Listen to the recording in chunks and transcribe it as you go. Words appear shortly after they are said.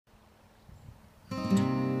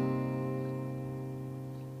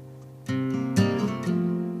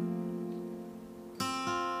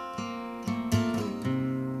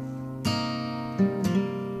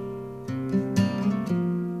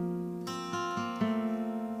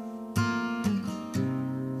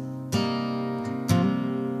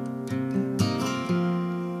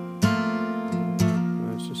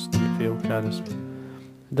Caddis.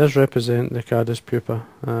 It does represent the Caddis pupa.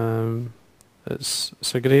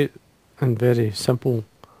 It's a great and very simple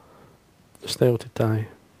style to tie.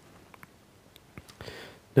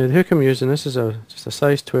 Now the hook I'm using, this is just a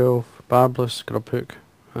size 12 barbless grub hook,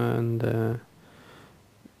 and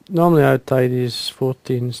normally I'd tie these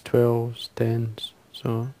 14s, 12s, 10s,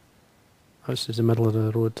 so this is the middle of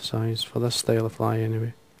the road size for this style of fly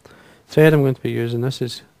anyway. Thread I'm going to be using, this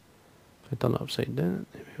is, if I turn it upside down,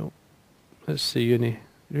 there we go. It's the uni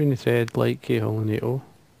thread light Cahill in 8/0,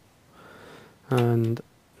 and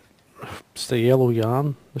it's the yellow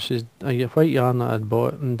yarn. This is a white yarn that I'd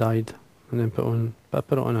bought and dyed, and then put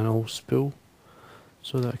it on an old spool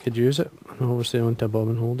so that I could use it, and obviously onto a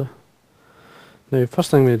bobbin holder. Now first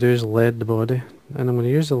thing I'm going to do is lead the body, and I'm going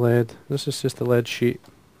to use the lead. This is just a lead sheet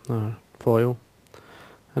or foil,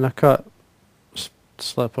 and I cut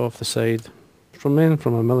slip off the side from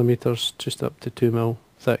a millimeters just up to 2mm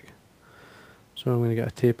thick. So I'm going to get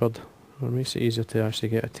a tapered, or it makes it easier to actually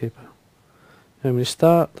get a taper. Now I'm going to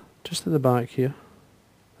start just at the back here,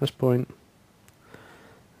 this point,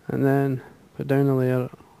 and then put down a layer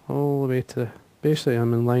all the way to basically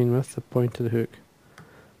I'm in line with the point of the hook.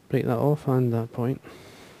 Break that off and that point.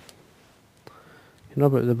 You can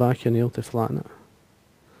rub it with the back of your nail to flatten it.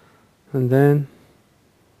 And then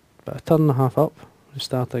about a turn and a half up, we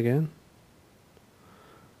start again.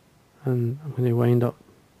 And I'm going to wind up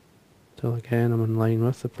till again I'm in line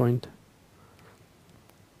with the point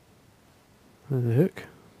of the hook.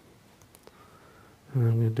 And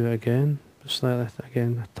I'm going to do it again, but slightly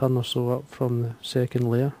again, a turn or so up from the second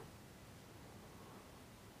layer.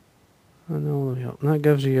 And all the way up. And that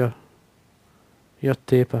gives you your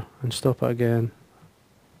taper, and stop it again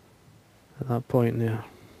at that point there.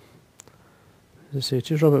 As I say,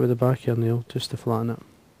 just rub it with the back of your nail just to flatten it.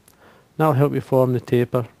 That'll help you form the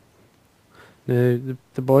taper. Now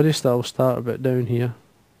the body still will start about down here,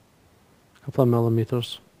 a couple of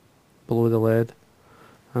millimeters below the lead,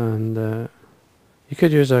 and you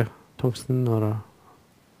could use a tungsten or a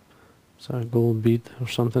sort of gold bead or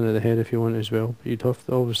something at the head if you want as well, but you'd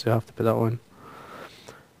obviously have to put that on.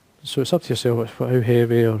 So it's up to yourself how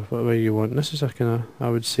heavy or what way you want. This is a kind of,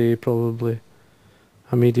 I would say, probably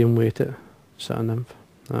a medium weighted sort of nymph.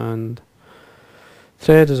 And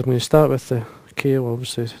thread is, I'm going to start with the Cahill,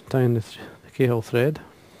 obviously tying the Cahill thread,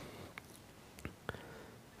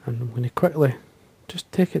 and I'm going to quickly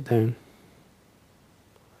just take it down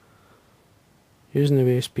using the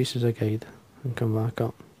waist piece as a guide and come back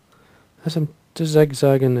up. As I'm just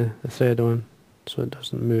zigzagging the thread on so it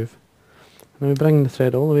doesn't move. Now we bring the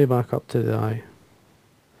thread all the way back up to the eye.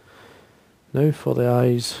 Now for the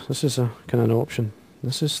eyes, this is a kind of an option.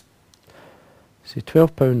 This is, see,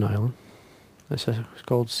 12 nylon. This is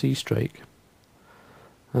called Sea Strike,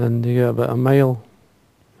 and you get about a mile,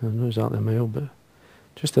 not exactly a mile, but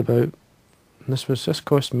just about. And this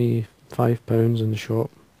cost me £5 in the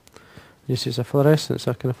shop. This is a fluorescent, it's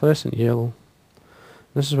a kind of fluorescent yellow.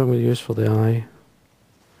 This is what we use for the eye.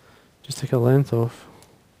 Just take a length off.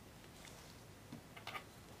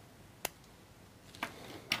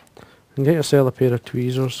 And get yourself a pair of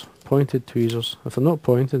tweezers, pointed tweezers. If they're not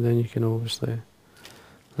pointed, then you can obviously,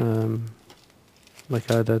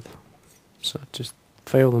 like I did, so just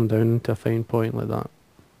file them down into a fine point like that.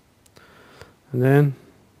 And then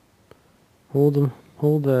hold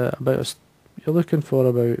about, you're looking for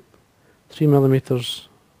about 3mm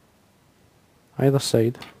either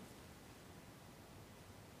side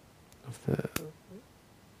of the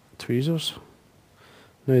tweezers.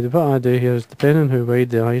 Now what I do here is, depending on how wide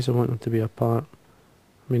the eyes I want them to be apart.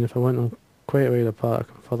 I mean, if I want them quite wide apart,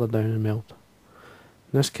 I can further down and melt.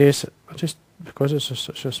 In this case, I just, because it's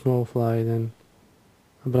such a small fly, then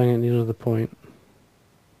I bring it nearer the point.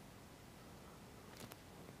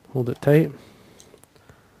 Hold it tight,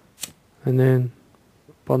 and then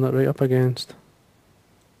burn it right up against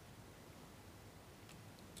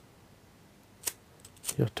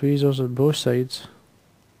your tweezers at both sides,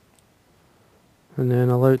 and then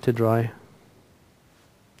allow it to dry.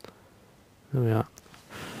 There we are.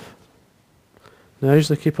 Now I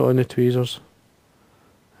usually keep it on the tweezers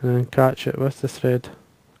and then catch it with the thread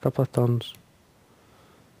a couple of turns.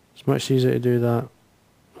 It's much easier to do that,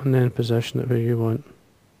 and then position it where you want.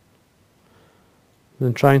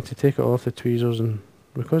 Then trying to take it off the tweezers, and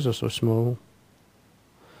because they're so small.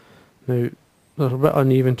 Now they're a bit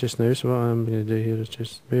uneven just now, so what I'm going to do here is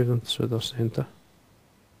just move them so they're centre.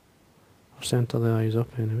 Or centre the eyes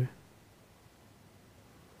up anyway.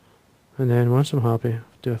 And then once I'm happy,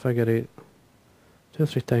 do a figure 8 2 or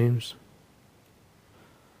 3 times.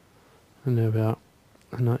 And there we are.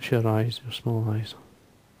 And that's your eyes, your small eyes.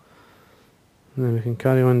 And then we can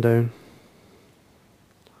carry on down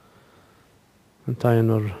and tie in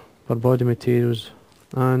our body materials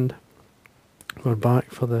and our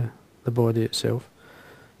back for the body itself.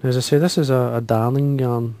 Now, as I say, this is a darling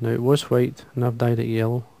yarn. Now it was white and I've dyed it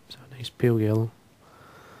yellow. It's a nice pale yellow.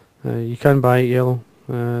 You can buy it yellow.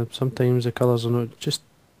 Sometimes the colours are not just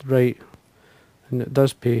right, and it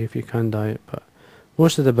does pay if you can dye it, but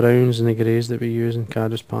most of the browns and the greys that we use in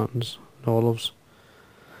Caddis patterns, the olives,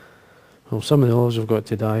 well, some of the olives we've got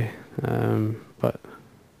to dye, but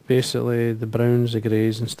basically the browns, the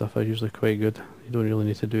greys and stuff are usually quite good. You don't really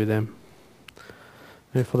need to do them.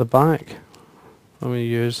 Now for the back, I'm going to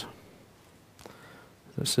use,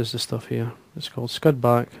 this is the stuff here, it's called Scud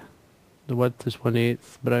back. The width is 1/8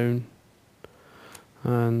 brown,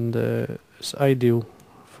 and it's ideal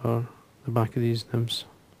for the back of these nymphs,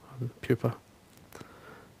 or the pupa.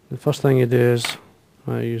 The first thing you do is,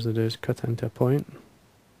 what I usually do is cut into a point,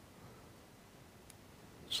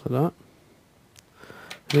 just like that.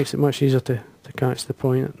 It makes it much easier to catch the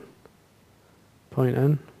point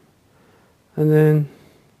in, and then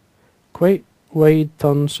quite wide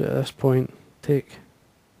turns at this point. Take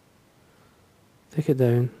it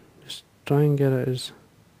down. Just try and get it as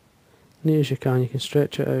neat as you can. You can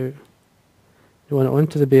stretch it out. You want it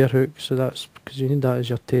onto the bare hook, so that's because you need that as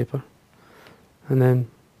your taper. And then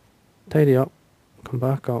tidy up, come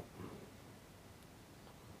back up,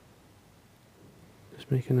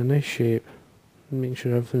 just making a nice shape, and making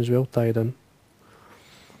sure everything's well tied in.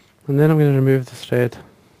 And then I'm going to remove the thread.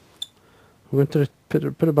 I'm going to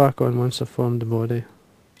put it back on once I've formed the body.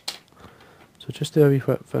 So just do a wee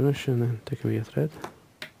whip finish and then take away your thread.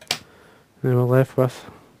 And then we're left with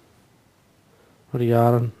our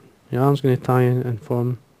yarn. The yarn's going to tie in and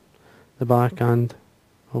form the back and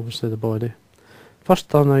obviously the body. First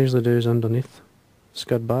turn I usually do is underneath,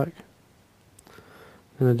 scud back.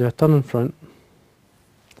 Then I do a turn in front,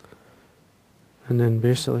 and then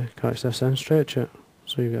basically catch this in, stretch it,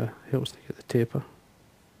 so you helps to get the taper.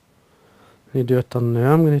 And you do a turn.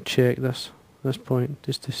 Now I'm going to check this point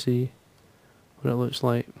just to see what it looks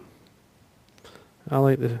like. I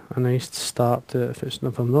like a nice start to it.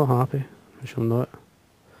 If I'm not happy, which I'm not,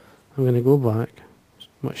 I'm going to go back. It's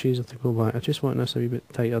much easier to go back. I just want this a wee bit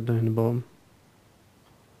tighter down the bottom.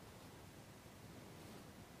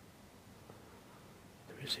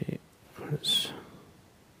 Let me see. Let's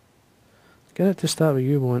get it to start where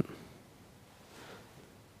you want.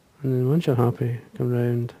 And then once you're happy, come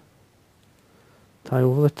round, tie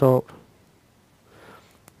over the top.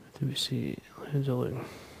 Let me see, how's it look?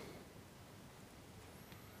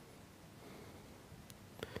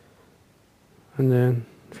 And then,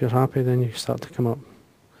 if you're happy, then you start to come up.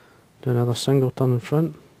 Do another single turn in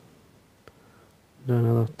front. Do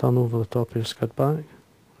another turn over the top of your scud back.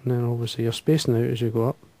 And then obviously you're spacing out as you go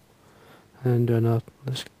up. And then do another,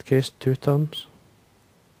 in this case, 2 turns.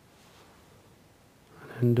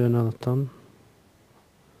 And do another turn,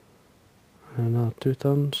 and another 2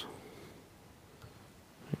 turns.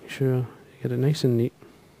 Make sure you get it nice and neat.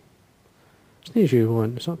 As neat as you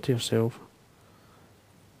want, it's up to yourself.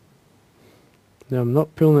 Now I'm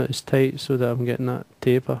not pulling it as tight so that I'm getting that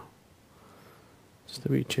taper. Just a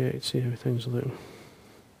wee check, see how things look.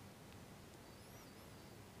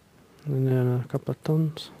 And then a couple of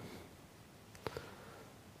turns.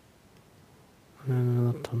 And then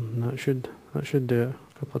another turn, and that should do it.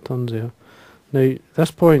 A couple of turns there. Now, at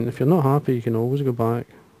this point, if you're not happy, you can always go back.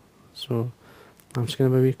 So, I'm just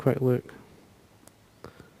going to have a wee quick look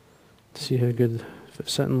to see how good, if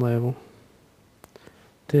it's sitting level.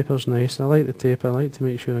 Taper's nice. I like the taper. I like to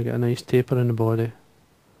make sure I get a nice taper in the body.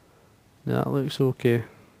 That looks okay.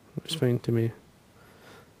 Looks fine to me.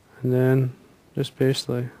 And then, just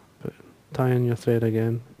basically, tie in your thread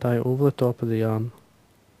again. Tie it over the top of the yarn.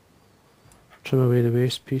 Trim away the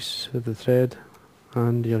waste piece of the thread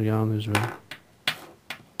and your yarn as well.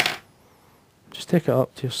 Just take it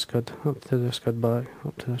up to your scud, up to the scud back,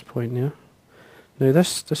 up to this point here. Now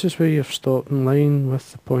this is where you're stopped in line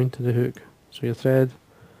with the point of the hook. So your thread,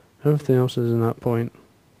 everything else is in that point.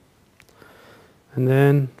 And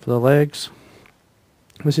then for the legs,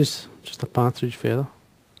 this is just a partridge feather.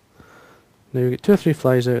 Now you get 2 or 3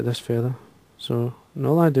 flies out of this feather. So and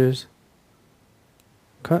all I do is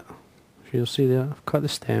cut. You'll see there, I've cut the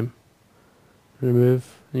stem,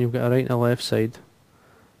 remove, and you've got a right and a left side.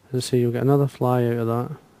 As I say, you'll get another fly out of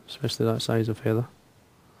that, especially that size of feather.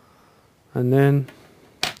 And then,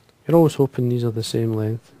 you're always hoping these are the same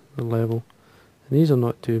length, the level, and these are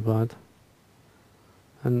not too bad.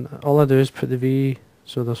 And all I do is put the V,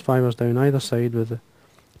 so there's fibres down either side with the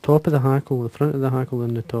top of the hackle, the front of the hackle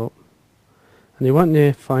and the top. And you want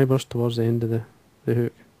the fibres towards the end of the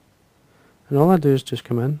hook. And all I do is just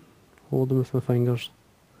come in, hold them with my fingers,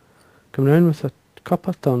 Come round with a couple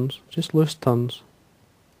of turns, just loose turns.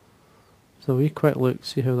 So a wee quick look,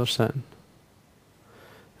 see how they're sitting.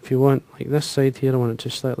 If you want, like this side here, I want it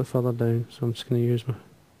just slightly further down, so I'm just going to use my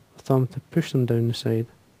thumb to push them down the side.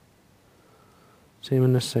 Same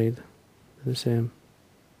on this side, the same.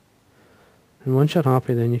 And once you're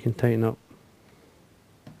happy, then you can tighten up.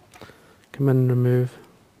 Come in and remove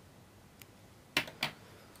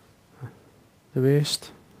the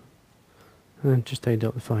waste, and then just tidy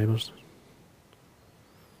up the fibres.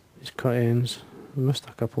 These cut ends, I missed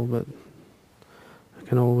a couple, but I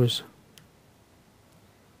can always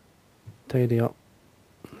tidy up.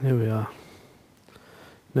 There we are.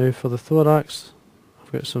 Now for the thorax,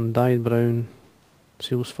 I've got some dyed brown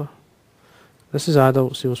seal's fur. This is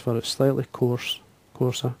adult seal's fur, it's slightly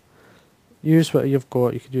coarser. Use what you've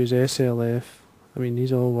got, you could use SLF, I mean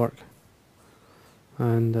these all work.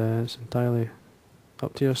 And it's entirely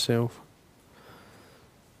up to yourself.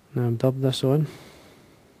 Now I've dubbed this on.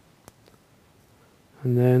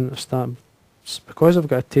 And then I start, because I've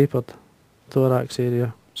got a tapered thorax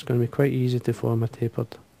area, it's going to be quite easy to form a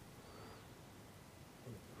tapered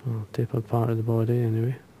part of the body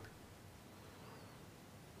anyway.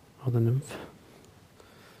 Or the nymph.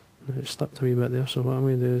 Now it slipped a wee bit there, so what I'm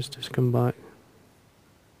going to do is just come back,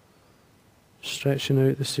 stretching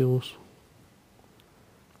out the seals.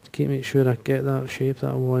 Keep making sure I get that shape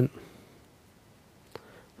that I want.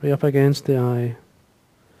 Right up against the eye,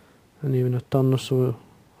 and even a turn or so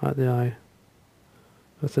at the eye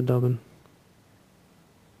with the dubbing.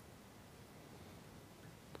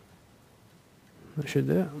 That should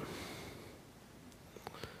do it.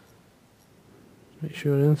 Make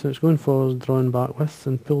sure anything that's going forward is drawn back with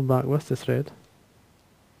and pulled back with the thread.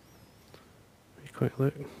 Quick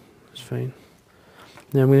look, that's fine.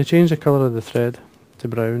 Now I'm going to change the colour of the thread to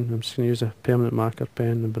brown. I'm just going to use a permanent marker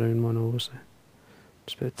pen, the brown one obviously.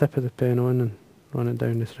 Just put the tip of the pen on and run it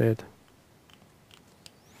down the thread.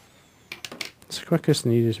 It's the quickest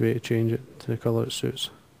and easiest way to change it to the colour it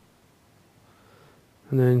suits.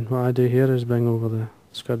 And then what I do here is bring over the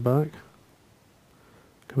scud back,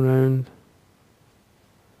 come round,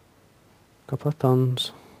 couple of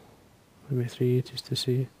turns, maybe 3 just to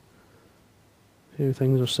see how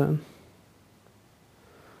things are sitting.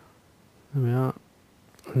 There we are.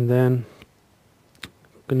 And then I'm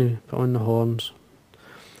going to put on the horns.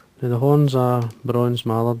 Now the horns are bronze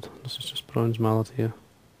mallard. This is just bronze mallard here.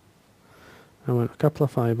 I want a couple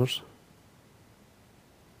of fibres.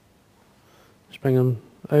 Just bring them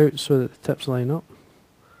out so that the tips line up.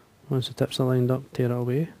 Once the tips are lined up, tear it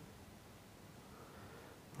away.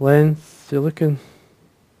 Length, you're looking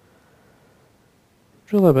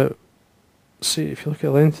really about, see if you look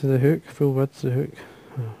at length of the hook, full width of the hook,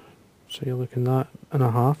 so you're looking that and a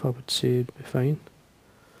half, I would say would be fine.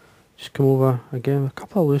 Just come over again with a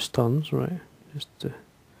couple of loose turns, right, just to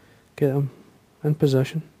get them in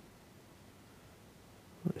position.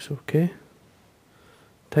 Looks okay.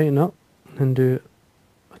 Tighten up and do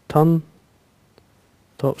a turn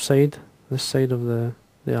top side, this side of the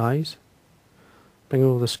eyes. Bring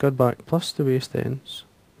over the scud back plus the waist ends.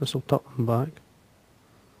 This will tuck them back.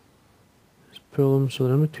 Just pull them so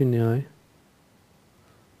they're in between the eye.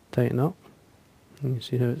 Tighten up. And you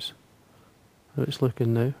see how it's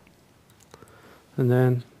looking now. And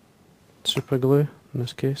then super glue in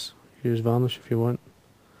this case. You can use varnish if you want.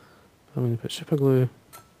 I'm going to put super glue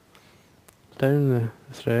down the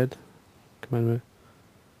thread. Come in with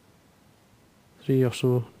 3 or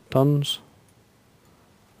so turns.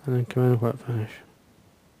 And then come in with wet finish.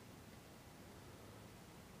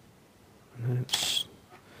 And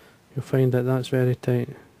you'll find that that's very tight.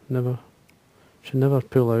 Should never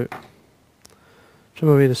pull out. Trim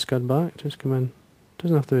away the scud back, just come in.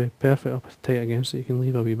 Doesn't have to be perfect up tight against it, you can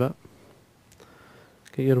leave a wee bit.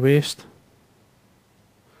 Get your waist.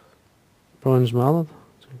 Bronze mallard.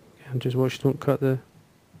 So again, just watch you don't cut your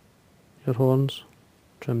horns.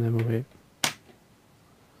 Trim them away.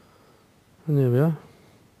 And there we are.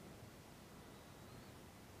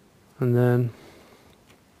 And then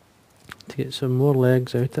to get some more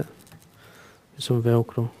legs out it, get some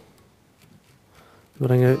velcro.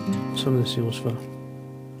 Bring out some of the seals fur.